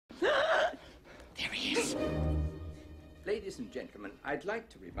Ladies and gentlemen, I'd like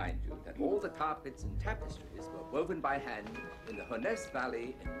to remind you that all the carpets and tapestries were woven by hand in the Honest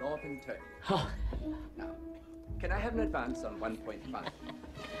Valley in northern Turkey. Now, can I have an advance on 1.5?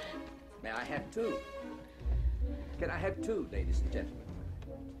 May I have 2? Can I have 2, ladies and gentlemen?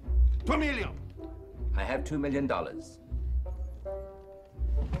 2 million. I have $2 million.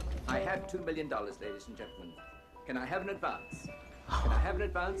 I have $2 million, ladies and gentlemen. Can I have an advance? Can I have an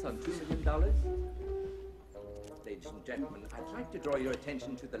advance on $2 million? Ladies and gentlemen, I'd like to draw your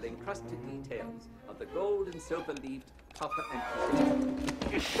attention to the encrusted details of the gold and silver-leafed copper and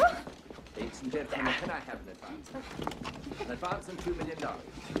crystal. Ladies and gentlemen, can I have an advance? An advance on $2 million.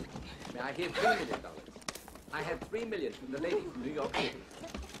 May I hear $3 million? I have $3 million from the lady from New York City.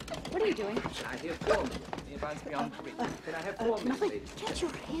 What are you doing? I hear $4 million. The advance beyond 3. Can I have $4 million, ladies? Get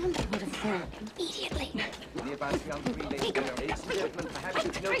your hand out of there immediately. The advance beyond 3, ladies and gentlemen. Perhaps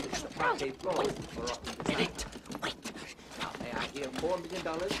you've noticed the parquet floors were often designed. Now, may I hear $4 million?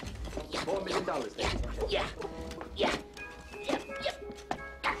 $4 million, ladies and gentlemen. Yeah.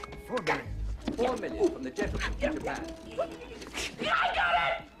 4 million. 4 million from the gentleman from Japan. I got it!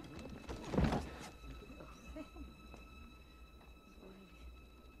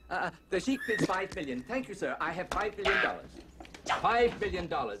 The sheik bids $5 million. Thank you, sir. I have $5 million. $5 million.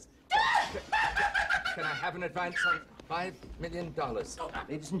 Can I have an advance on $5 million?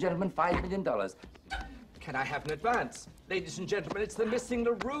 Ladies and gentlemen, $5 million. Can I have an advance? Ladies and gentlemen, it's the missing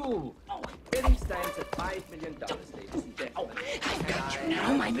the rule. Bidding stands at $5 million, ladies and gentlemen. I've got you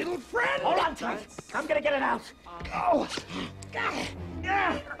now, my little friend. Hold on tight. I'm gonna get it out. Oh.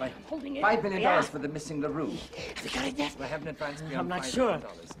 I'm holding it. $5 million for the missing LaRue. Have you got it yet? Do I have an advance beyond I'm not $5 sure. million?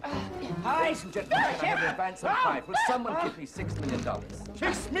 Ladies and gentlemen, can I have an advance on 5? Will someone give me $6 million?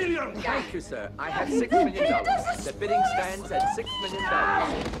 $6 million. Thank you, sir. I have $6 million. The bidding stands at $6 million.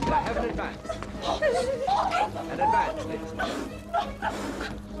 Can I have an advance? An advance, ladies and gentlemen.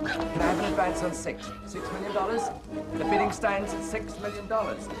 Can I have an advance on 6? $6 million? The bidding stands at $6 million.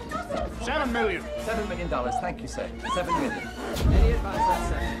 $7 million. $7 million. Thank you, sir. $7 million. Any advance on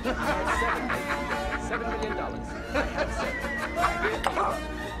 7? I have $7 million. $7 million. I have 7. I hear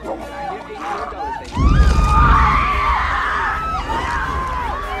 $8 million, ladies and gentlemen.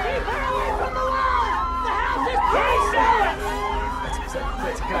 Keep her away from the wall! The house is precious!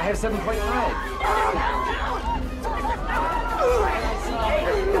 Can I have 7.5?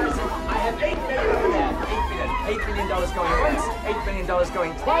 I have $8 million. $8 million going once, $8 million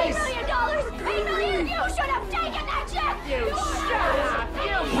going twice. $8 million! $8 million! You should have taken that check! You shut up!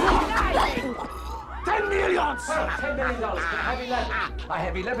 You $10 million. $10 million. Can I have 11? I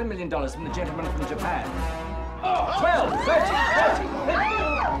have $11 million from the gentleman from Japan. 12,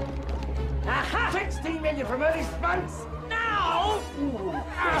 13, 14, 16 million from Ernest Bunce. now! 17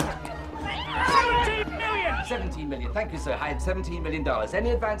 million! 17 million. Thank you, sir. I had $17 million.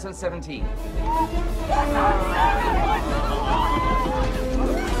 Any advance on 17?